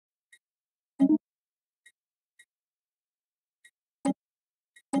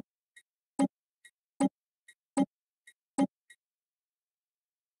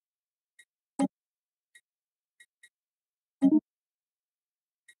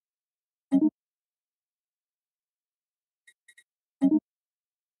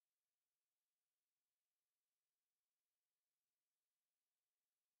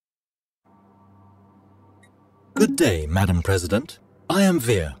Good day, Madam President. I am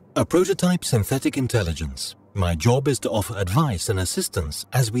Veer, a prototype synthetic intelligence. My job is to offer advice and assistance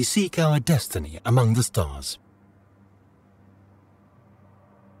as we seek our destiny among the stars.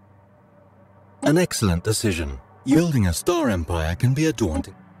 An excellent decision. Building a star empire can be a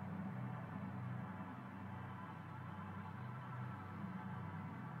daunting.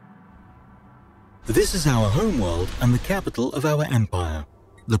 This is our homeworld and the capital of our empire.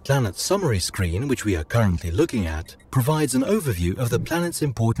 The planet's summary screen, which we are currently looking at, provides an overview of the planet's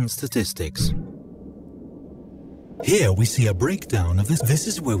important statistics. Here we see a breakdown of this. This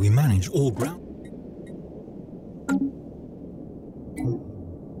is where we manage all ground.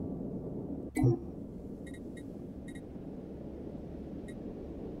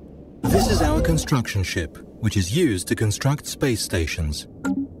 This is our construction ship, which is used to construct space stations.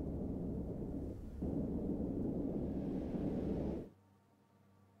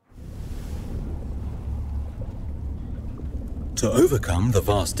 To overcome the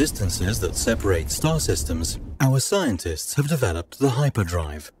vast distances that separate star systems, our scientists have developed the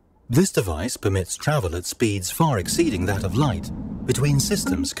hyperdrive. This device permits travel at speeds far exceeding that of light between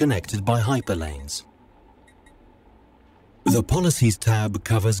systems connected by hyperlanes. The Policies tab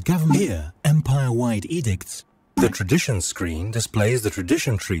covers government. Here, empire-wide edicts. The Tradition screen displays the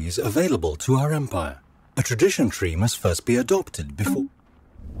tradition trees available to our empire. A tradition tree must first be adopted before...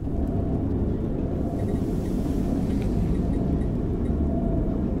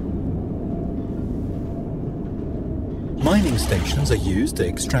 Mining stations are used to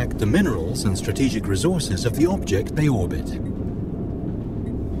extract the minerals and strategic resources of the object they orbit.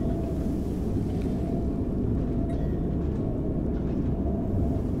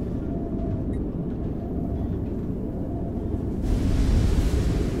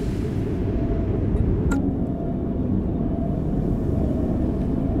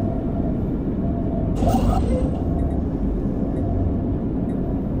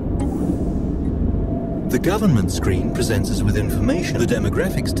 The Government screen presents us with information. The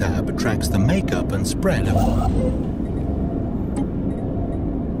Demographics tab tracks the makeup and spread of...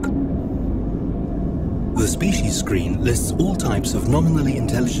 The Species screen lists all types of nominally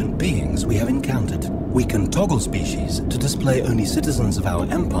intelligent beings we have encountered. We can toggle species to display only citizens of our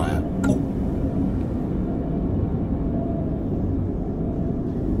empire or...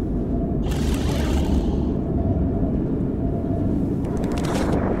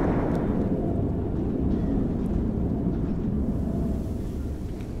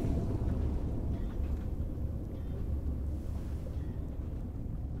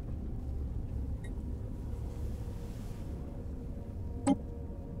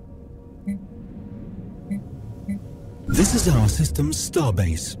 This is our system's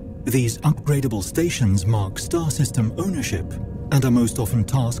starbase. These upgradable stations mark star system ownership and are most often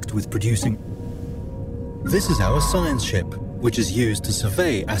tasked with producing... This is our science ship, which is used to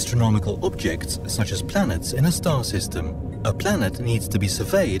survey astronomical objects such as planets in a star system. A planet needs to be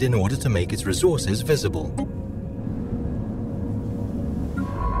surveyed in order to make its resources visible.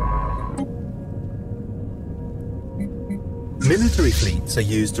 Military fleets are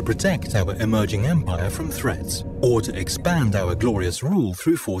used to protect our emerging empire from threats, or to expand our glorious rule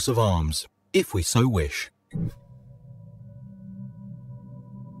through force of arms, if we so wish.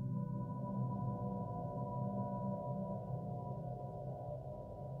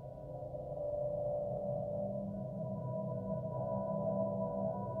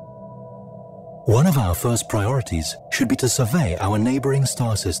 One of our first priorities should be to survey our neighboring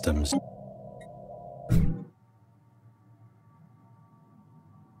star systems.